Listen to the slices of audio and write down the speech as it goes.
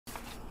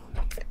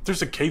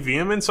There's a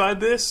KVM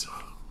inside this?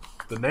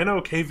 The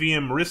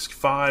NanoKVM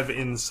RISC-V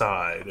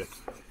inside.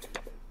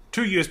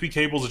 2 USB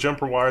cables, a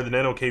jumper wire, the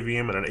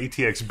NanoKVM, and an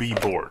ATX-B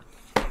board.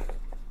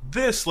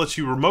 This lets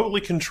you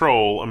remotely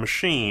control a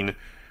machine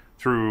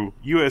through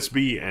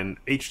USB and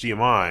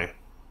HDMI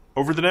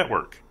over the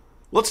network.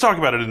 Let's talk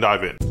about it and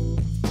dive in.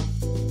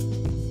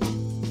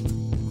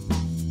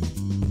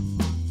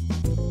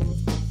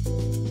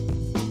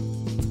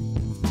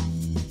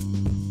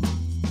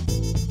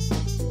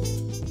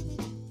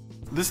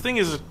 This thing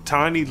is a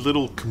tiny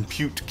little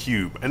compute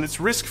cube, and it's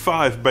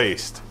RISC-V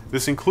based.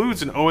 This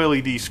includes an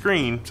OLED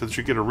screen so that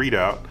you get a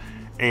readout,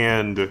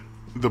 and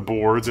the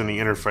boards and the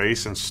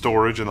interface and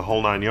storage and the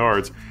whole 9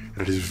 yards,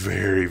 and it is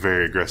very,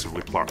 very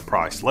aggressively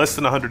priced. Less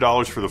than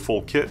 $100 for the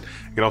full kit.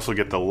 You can also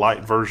get the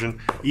light version,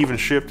 even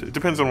shipped. It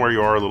depends on where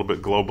you are a little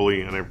bit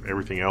globally and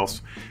everything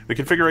else. The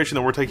configuration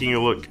that we're taking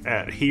a look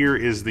at here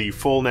is the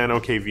full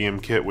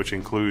NanoKVM kit, which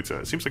includes,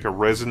 it seems like a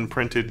resin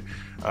printed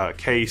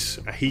case,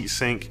 a heat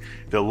sink,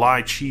 the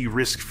Li-Chi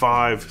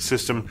RISC-V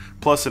system,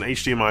 plus an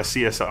HDMI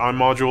CSI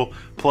module,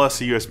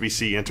 plus a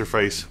USB-C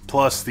interface,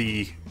 plus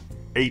the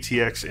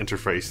ATX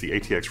interface, the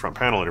ATX front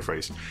panel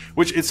interface,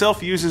 which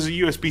itself uses a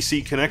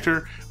USB-C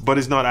connector, but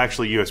is not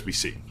actually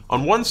USB-C.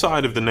 On one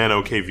side of the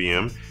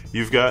NanoKVM,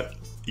 you've got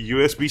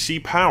USB-C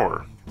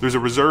power. There's a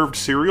reserved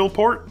serial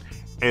port,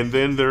 and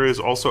then there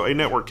is also a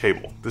network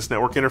cable. This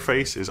network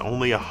interface is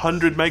only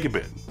 100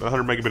 megabit.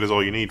 100 megabit is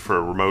all you need for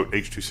a remote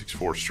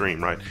H.264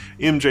 stream, right?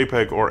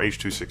 MJPEG or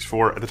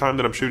H.264. At the time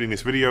that I'm shooting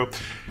this video,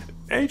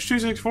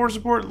 H.264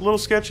 support, a little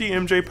sketchy.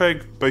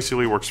 MJPEG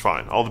basically works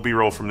fine. All the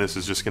B-roll from this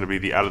is just going to be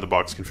the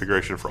out-of-the-box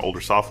configuration for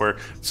older software.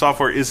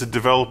 Software is a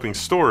developing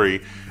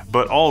story,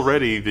 but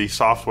already the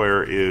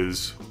software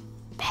is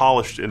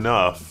polished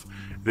enough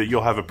that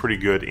you'll have a pretty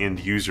good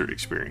end-user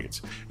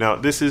experience. Now,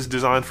 this is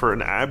designed for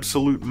an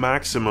absolute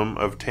maximum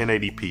of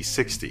 1080p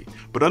 60,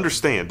 but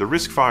understand, the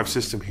RISC-V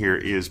system here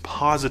is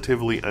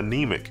positively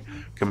anemic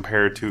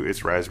compared to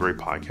its Raspberry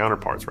Pi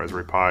counterparts.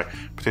 Raspberry Pi,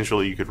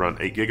 potentially you could run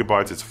 8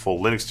 gigabytes, it's a full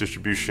Linux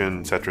distribution,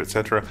 etc.,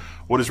 etc.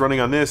 What is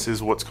running on this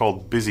is what's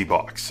called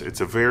BusyBox.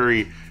 It's a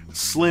very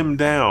slimmed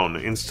down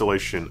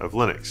installation of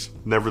Linux.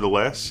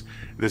 Nevertheless,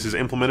 this is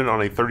implemented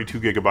on a 32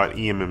 gigabyte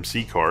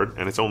eMMC card,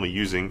 and it's only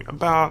using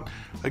about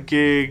a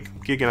gig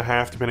and a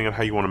half, depending on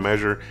how you want to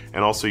measure,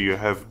 and also you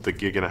have the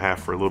gig and a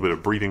half for a little bit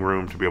of breathing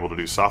room to be able to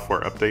do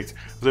software updates.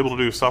 I was able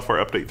to do a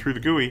software update through the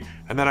GUI,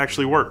 and that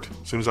actually worked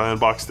as soon as I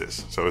unboxed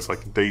this. So it's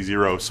like day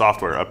 0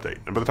 software update,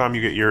 and by the time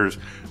you get yours,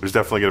 there's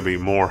definitely going to be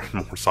more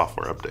and more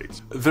software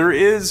updates. There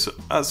is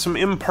some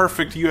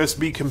imperfect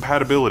USB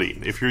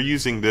compatibility. If you're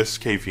using this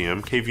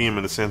KVM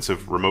in the sense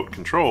of remote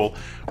control,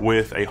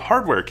 with a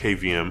hardware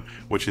KVM,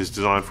 which is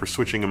designed for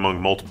switching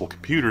among multiple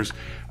computers,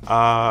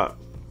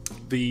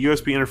 the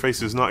USB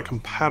interface is not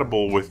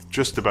compatible with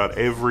just about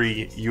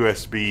every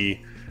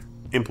USB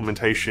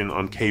implementation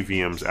on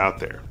KVMs out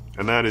there.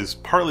 And that is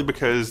partly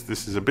because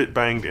this is a bit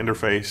banged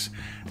interface,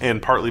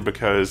 and partly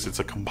because it's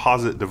a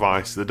composite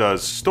device that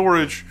does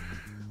storage,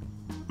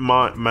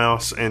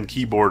 mouse, and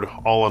keyboard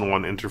all on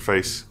one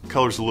interface.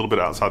 Colors a little bit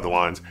outside the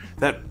lines.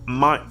 That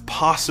might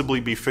possibly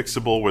be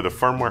fixable with a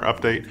firmware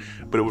update,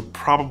 but it would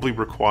probably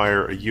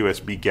require a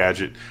USB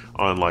gadget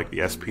on like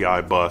the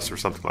SPI bus or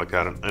something like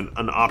that,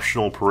 an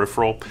optional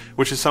peripheral,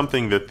 which is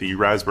something that the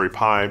Raspberry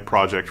Pi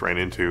project ran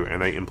into,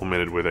 and they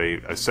implemented with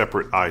a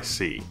separate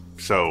IC.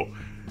 So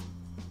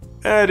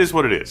it is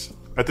what it is.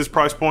 At this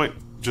price point,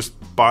 just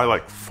buy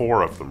like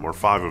 4 of them or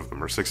 5 of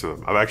them or 6 of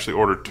them. I've actually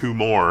ordered 2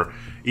 more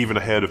even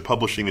ahead of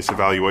publishing this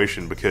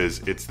evaluation because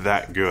it's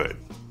that good.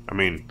 I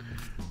mean,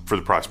 for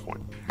the price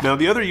point. Now,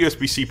 the other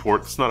USB-C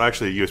port, it's not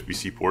actually a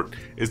USB-C port,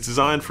 is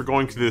designed for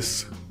going to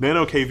this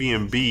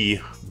NanoKVM-B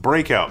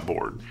breakout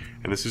board.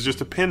 And this is just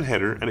a pin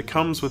header, and it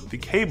comes with the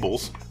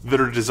cables that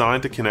are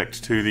designed to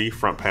connect to the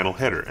front panel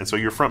header. And so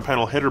your front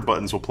panel header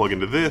buttons will plug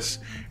into this,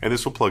 and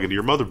this will plug into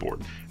your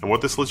motherboard. And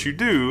what this lets you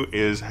do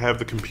is have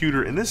the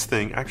computer in this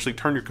thing actually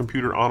turn your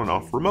computer on and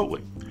off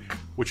remotely,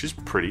 which is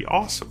pretty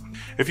awesome.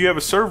 If you have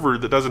a server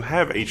that doesn't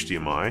have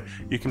HDMI,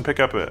 you can pick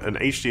up an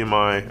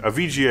HDMI, a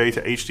VGA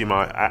to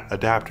HDMI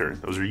adapter.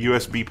 Those are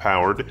USB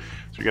powered, so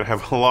you're gonna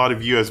have a lot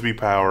of USB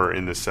power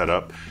in this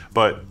setup,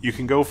 but you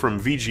can go from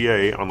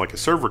VGA on like a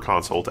server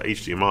console to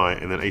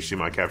HDMI, and then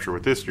HDMI capture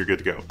with this, and you're good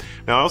to go.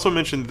 Now, I also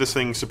mentioned this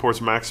thing supports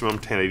maximum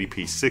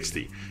 1080p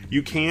 60.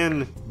 You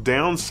can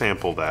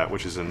downsample that,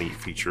 which is a neat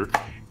feature,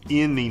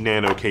 in the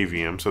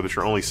NanoKVM, so that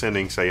you're only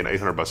sending, say, an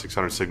 800 by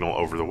 600 signal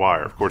over the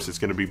wire. Of course, it's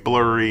going to be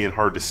blurry and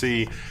hard to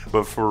see,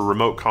 but for a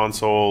remote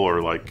console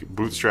or like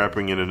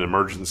bootstrapping in an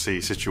emergency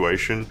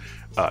situation,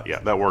 yeah,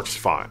 that works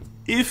fine.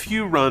 If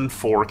you run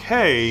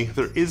 4K,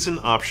 there is an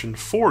option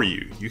for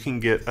you. You can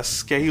get a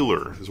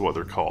scaler, is what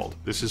they're called.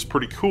 This is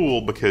pretty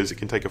cool because it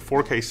can take a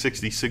 4K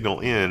 60 signal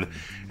in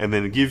and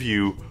then give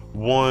you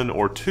 1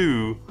 or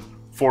 2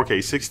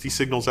 4K 60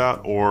 signals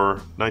out, or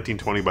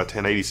 1920 by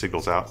 1080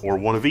 signals out, or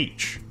one of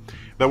each.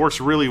 That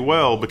works really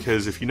well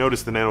because if you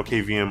notice, the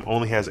NanoKVM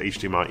only has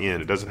HDMI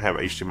in, it doesn't have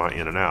HDMI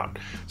in and out.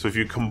 So if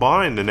you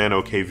combine the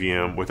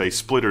NanoKVM with a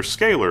splitter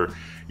scaler,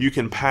 you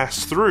can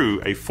pass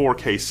through a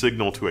 4K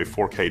signal to a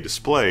 4K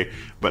display,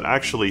 but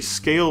actually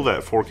scale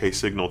that 4K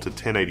signal to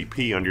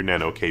 1080p on your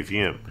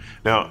NanoKVM.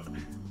 Now,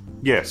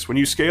 yes, when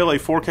you scale a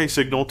 4K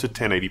signal to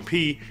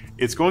 1080p,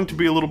 it's going to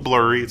be a little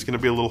blurry, it's going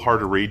to be a little hard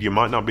to read. You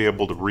might not be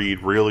able to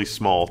read really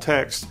small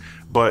text,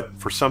 but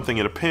for something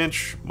in a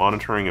pinch,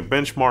 monitoring a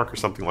benchmark or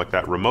something like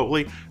that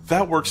remotely,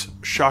 that works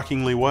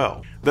shockingly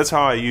well. That's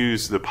how I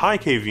use the Pi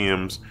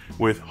KVMs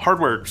with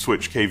hardware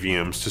switch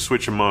KVMs to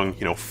switch among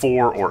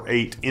 4 or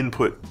 8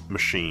 input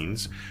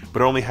machines,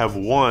 but only have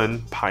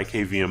one Pi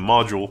KVM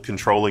module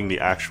controlling the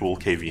actual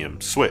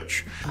KVM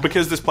switch.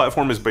 Because this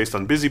platform is based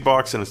on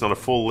BusyBox and it's not a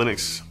full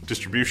Linux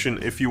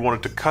distribution, if you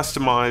wanted to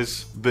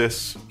customize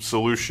this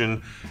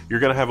solution, you're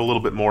going to have a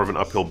little bit more of an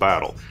uphill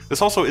battle.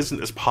 This also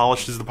isn't as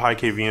polished as the Pi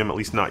KVM, at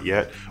least not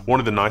yet. One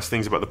of the nice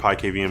things about the Pi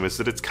KVM is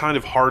that it's kind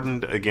of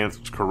hardened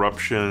against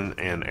corruption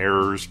and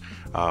errors.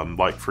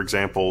 Like, for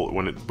example,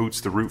 when it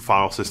boots the root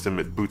file system,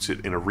 it boots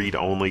it in a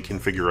read-only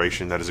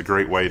configuration. That is a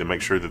great way to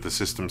make sure that the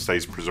system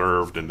stays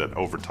preserved and that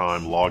over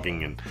time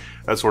logging and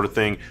that sort of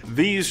thing.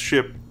 These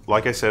ship,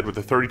 like I said, with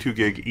a 32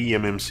 gig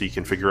eMMC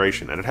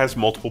configuration, and it has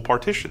multiple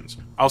partitions.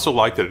 I also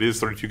like that it is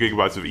 32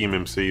 gigabytes of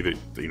eMMC,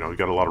 that you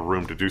got a lot of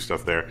room to do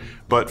stuff there.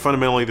 But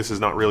fundamentally, this is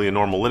not really a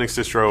normal Linux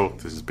distro.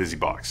 This is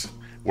BusyBox.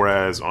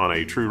 Whereas on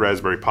a true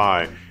Raspberry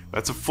Pi,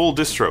 that's a full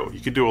distro. You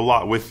can do a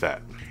lot with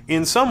that.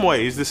 In some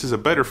ways, this is a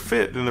better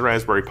fit than the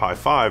Raspberry Pi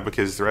 5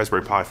 because the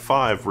Raspberry Pi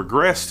 5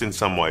 regressed in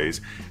some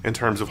ways in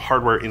terms of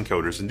hardware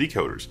encoders and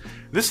decoders.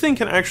 This thing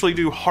can actually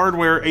do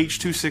hardware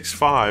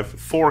H.265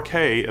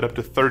 4K at up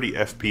to 30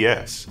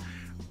 FPS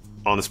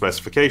on the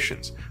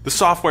specifications. The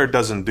software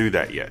doesn't do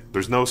that yet.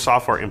 There's no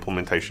software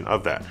implementation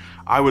of that.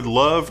 I would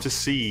love to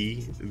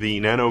see the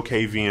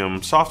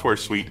NanoKVM software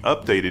suite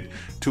updated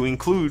to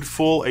include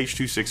full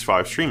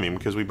H.265 streaming,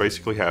 because we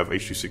basically have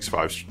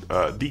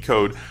H.265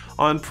 decode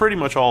on pretty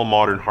much all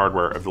modern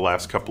hardware of the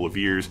last couple of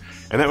years,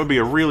 and that would be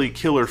a really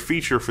killer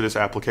feature for this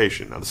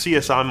application. Now, the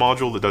CSI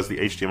module that does the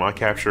HDMI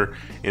capture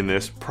in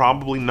this,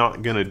 probably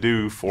not going to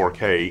do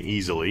 4K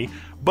easily,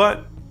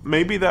 but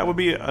maybe that would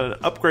be an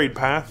upgrade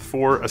path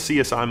for a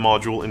CSI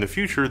module in the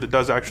future that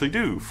does actually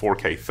do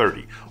 4K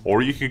 30.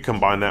 Or you could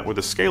combine that with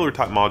a scaler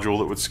type module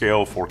that would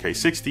scale 4K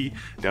 60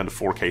 down to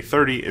 4K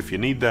 30 if you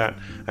need that.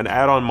 An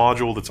add-on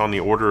module that's on the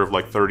order of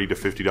like $30 to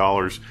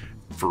 $50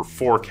 for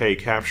 4K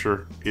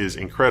capture is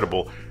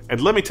incredible.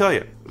 And let me tell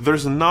you,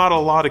 there's not a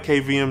lot of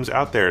KVMs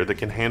out there that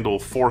can handle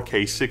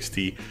 4K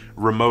 60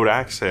 remote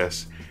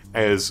access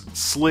as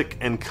slick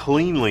and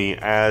cleanly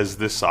as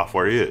this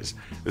software is.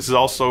 This is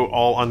also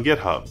all on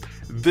GitHub.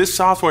 This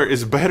software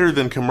is better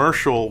than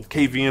commercial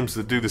KVMs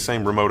that do the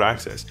same remote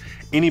access.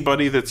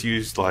 Anybody that's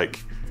used like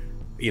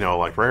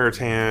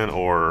Raritan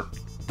or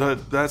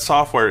that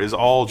software is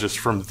all just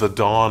from the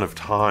dawn of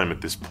time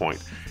at this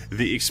point.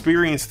 The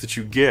experience that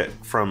you get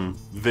from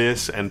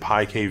this and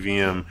Pi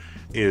KVM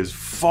is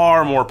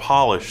far more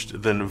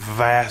polished than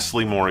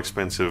vastly more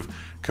expensive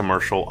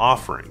commercial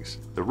offerings.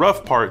 The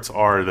rough parts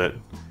are that,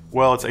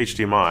 well, it's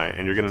HDMI,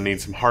 and you're going to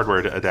need some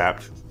hardware to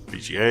adapt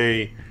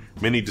VGA,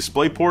 mini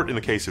DisplayPort in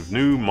the case of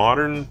new,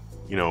 modern,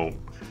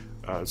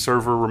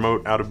 server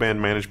remote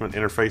out-of-band management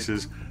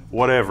interfaces,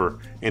 whatever,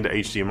 into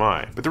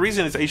HDMI. But the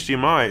reason it's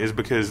HDMI is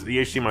because the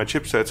HDMI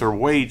chipsets are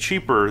way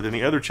cheaper than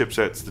the other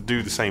chipsets that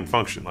do the same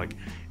function. Like,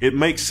 it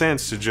makes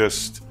sense to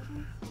just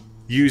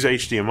use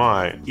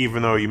HDMI,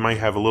 even though you may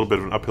have a little bit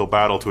of an uphill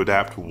battle to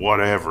adapt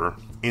whatever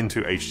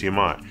into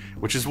HDMI,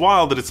 which is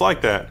wild that it's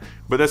like that,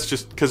 but that's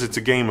just because it's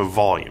a game of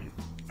volume.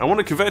 I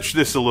want to kvetch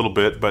this a little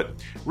bit, but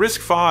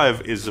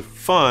RISC-V is a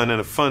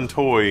fun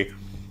toy,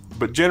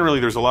 but generally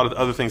there's a lot of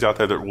other things out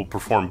there that will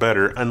perform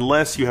better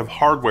unless you have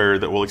hardware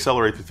that will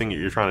accelerate the thing that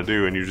you're trying to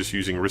do and you're just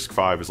using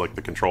RISC-V as like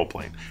the control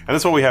plane. And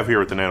that's what we have here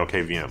with the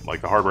NanoKVM,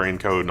 like the hardware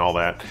encode and all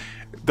that.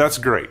 That's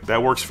great.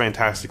 That works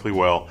fantastically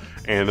well,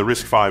 and the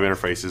RISC-V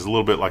interface is a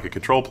little bit like a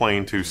control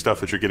plane to stuff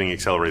that you're getting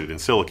accelerated in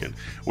silicon,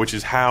 which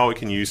is how it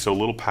can use so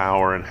little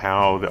power and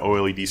how the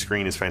OLED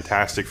screen is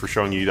fantastic for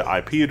showing you the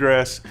IP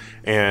address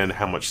and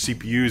how much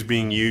CPU is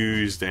being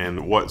used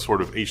and what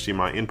sort of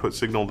HDMI input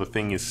signal the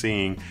thing is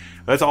seeing.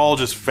 That's all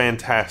just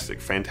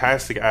fantastic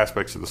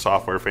aspects of the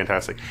software,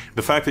 fantastic.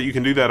 The fact that you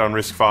can do that on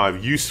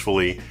RISC-V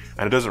usefully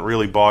and it doesn't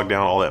really bog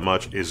down all that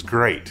much is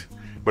great.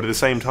 But at the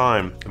same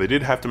time, they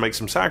did have to make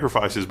some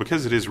sacrifices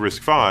because it is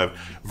RISC-V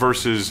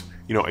versus,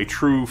 a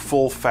true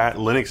full-fat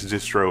Linux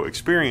distro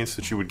experience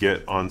that you would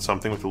get on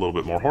something with a little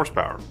bit more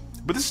horsepower.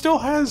 But this still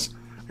has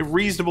a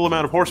reasonable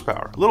amount of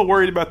horsepower. A little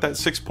worried about that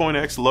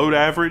 6.x load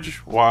average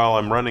while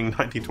I'm running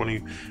 1920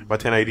 by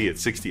 1080 at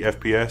 60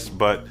 FPS,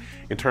 but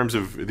in terms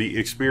of the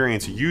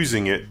experience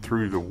using it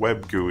through the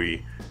web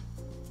GUI,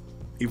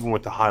 even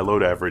with the high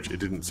load average, it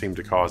didn't seem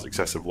to cause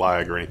excessive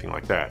lag or anything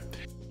like that.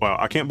 Wow,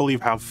 I can't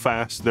believe how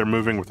fast they're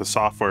moving with the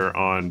software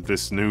on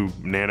this new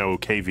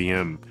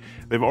NanoKVM.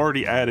 They've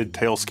already added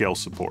tail scale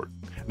support.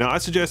 Now, I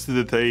suggested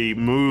that they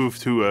move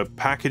to a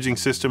packaging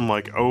system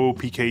like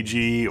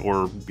OPKG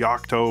or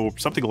Yocto,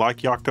 something like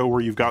Yocto,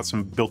 where you've got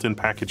some built-in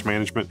package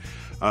management.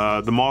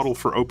 The model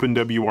for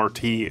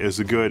OpenWRT is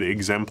a good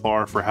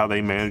exemplar for how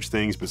they manage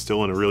things, but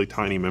still in a really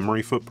tiny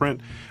memory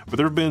footprint. But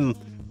there have been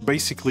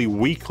basically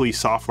weekly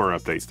software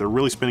updates. They're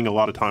really spending a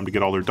lot of time to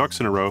get all their ducks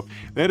in a row.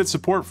 They added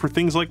support for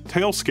things like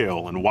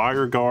Tailscale and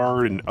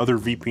WireGuard and other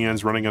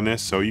VPNs running on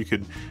this, so you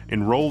could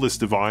enroll this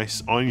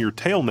device on your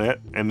Tailnet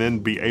and then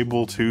be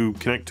able to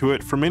connect to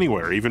it from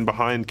anywhere, even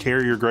behind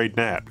carrier grade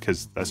NAT,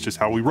 because that's just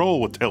how we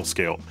roll with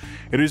Tailscale.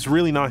 It is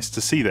really nice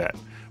to see that.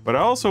 But I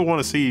also want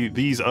to see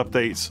these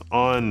updates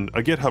on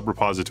a GitHub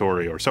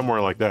repository or somewhere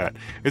like that.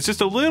 It's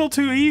just a little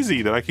too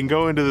easy that I can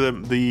go into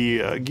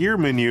the gear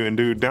menu and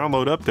do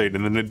download update,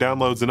 and then it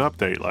downloads an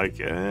update. Like,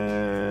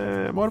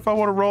 what if I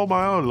want to roll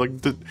my own, like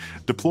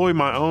deploy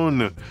my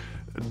own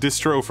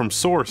distro from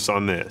source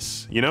on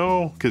this, you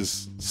know,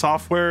 because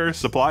software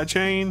supply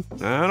chain,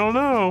 I don't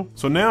know.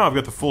 So now I've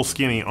got the full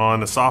skinny on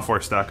the software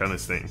stack on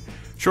this thing.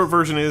 Short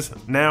version is,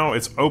 now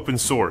it's open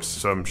source,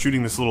 so I'm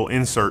shooting this little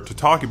insert to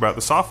talk about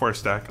the software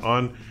stack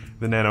on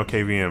the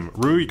NanoKVM.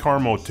 Rui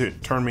Carmo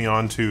turned me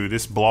on to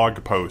this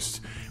blog post,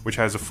 which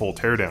has a full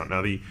teardown.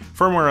 Now, the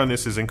firmware on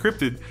this is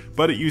encrypted,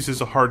 but it uses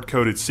a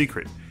hard-coded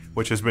secret,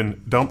 which has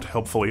been dumped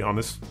helpfully on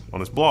this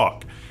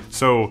blog.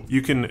 So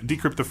you can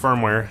decrypt the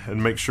firmware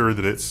and make sure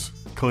that it's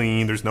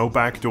clean, there's no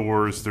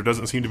backdoors, there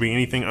doesn't seem to be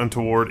anything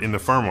untoward in the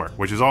firmware,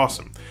 which is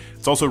awesome.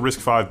 It's also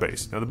RISC-V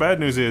based. Now, the bad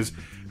news is,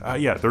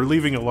 yeah, they're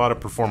leaving a lot of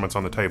performance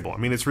on the table. I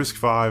mean, it's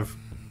RISC-V.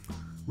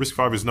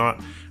 RISC-V is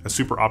not a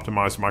super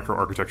optimized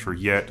microarchitecture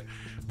yet,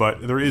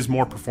 but there is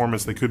more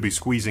performance they could be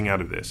squeezing out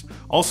of this.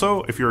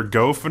 Also, if you're a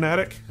Go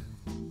fanatic,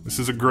 this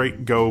is a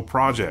great Go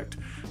project.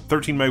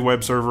 13 meg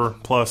web server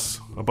plus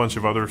a bunch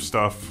of other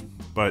stuff,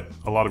 but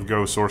a lot of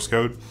Go source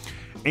code.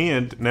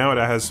 And now it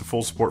has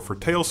full support for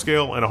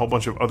Tailscale and a whole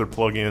bunch of other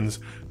plugins.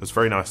 That's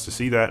very nice to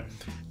see that.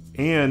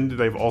 And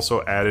they've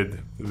also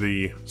added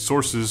the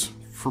sources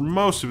for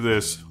most of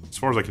this, as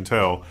far as I can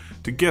tell,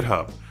 to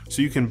GitHub.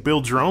 So you can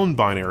build your own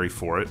binary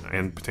for it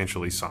and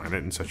potentially sign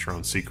it and set your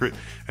own secret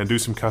and do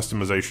some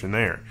customization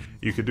there.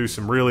 You could do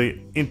some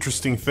really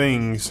interesting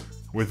things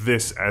with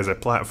this as a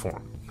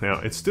platform. Now,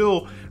 it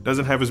still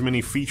doesn't have as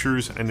many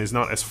features and is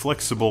not as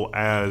flexible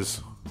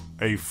as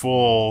a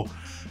full,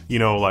 you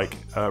know, like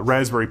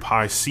Raspberry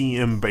Pi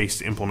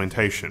CM-based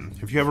implementation.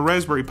 If you have a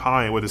Raspberry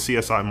Pi with a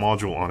CSI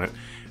module on it,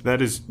 that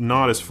is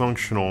not as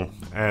functional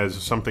as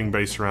something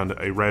based around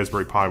a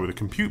Raspberry Pi with a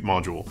compute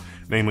module,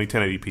 namely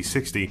 1080p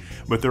 60,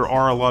 but there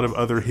are a lot of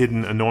other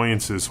hidden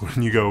annoyances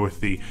when you go with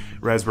the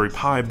Raspberry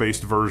Pi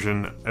based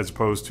version as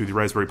opposed to the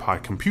Raspberry Pi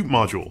compute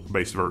module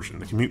based version.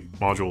 The compute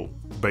module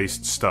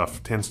based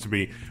stuff tends to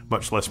be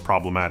much less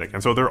problematic,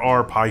 and so there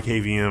are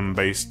PiKVM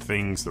based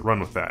things that run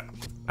with that.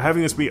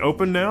 Having this be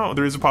open now,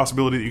 there is a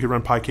possibility that you could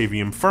run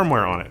PiKVM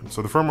firmware on it.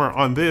 So the firmware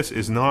on this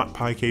is not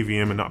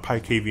PiKVM and not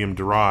PiKVM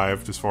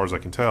derived, as far as I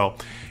can tell.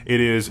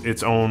 It is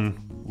its own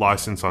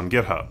license on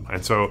GitHub.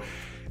 And so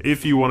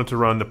if you wanted to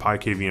run the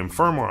PiKVM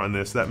firmware on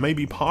this, that may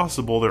be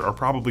possible. There are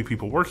probably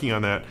people working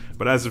on that.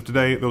 But as of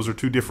today, those are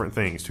two different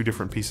things, two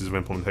different pieces of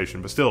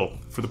implementation. But still,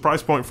 for the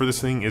price point for this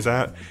thing is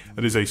at,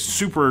 it is a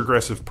super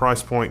aggressive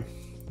price point.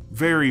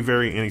 Very,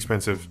 very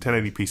inexpensive,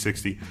 1080p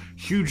 60,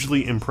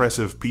 hugely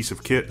impressive piece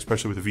of kit,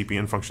 especially with the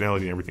VPN functionality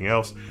and everything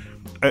else.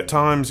 At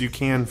times, you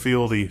can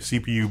feel the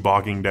CPU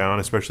bogging down,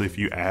 especially if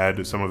you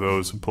add some of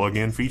those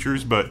plug-in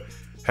features, but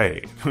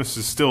hey, this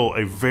is still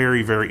a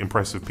very, very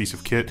impressive piece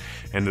of kit,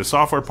 and the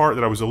software part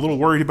that I was a little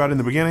worried about in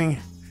the beginning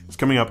is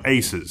coming up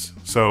aces,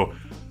 so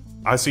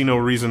I see no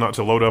reason not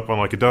to load up on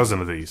like a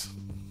dozen of these.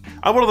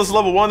 I'm Wendell, this is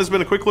Level 1. This has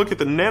been a quick look at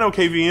the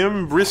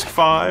NanoKVM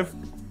RISC-V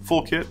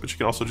full kit, but you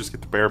can also just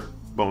get the bare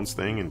bones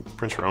thing and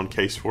print your own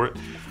case for it.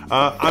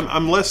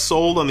 I'm less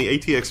sold on the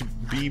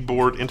ATX-B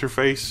board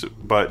interface,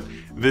 but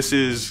this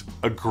is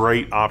a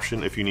great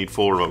option if you need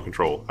full remote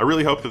control. I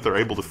really hope that they're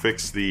able to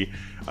fix the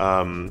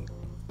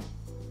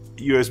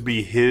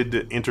USB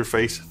HID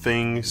interface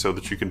thing so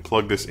that you can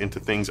plug this into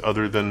things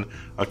other than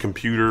a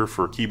computer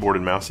for keyboard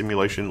and mouse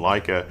simulation,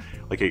 like a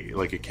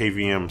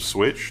KVM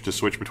switch to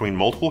switch between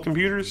multiple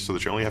computers, so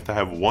that you only have to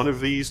have one of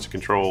these to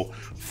control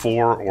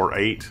 4 or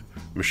 8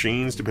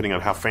 machines, depending on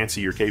how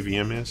fancy your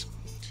KVM is.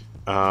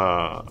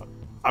 I'm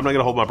not going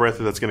to hold my breath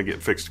that that's going to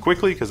get fixed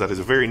quickly, because that is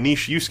a very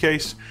niche use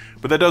case,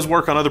 but that does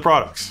work on other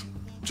products.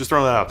 Just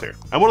throwing that out there.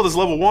 And Wendell, this is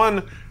Level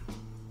 1.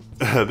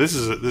 This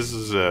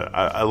is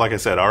like I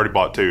said, I already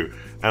bought 2,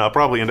 and I'll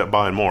probably end up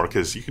buying more,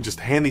 because you can just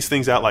hand these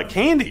things out like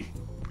candy.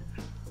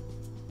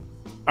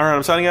 Alright,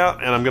 I'm signing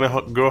out, and I'm going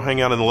to go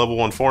hang out in the Level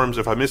 1 forums.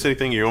 If I miss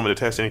anything, or you want me to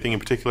test anything in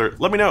particular,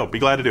 let me know. Be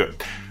glad to do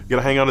it. I'm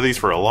going to hang on to these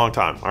for a long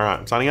time. Alright,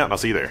 I'm signing out, and I'll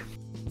see you there.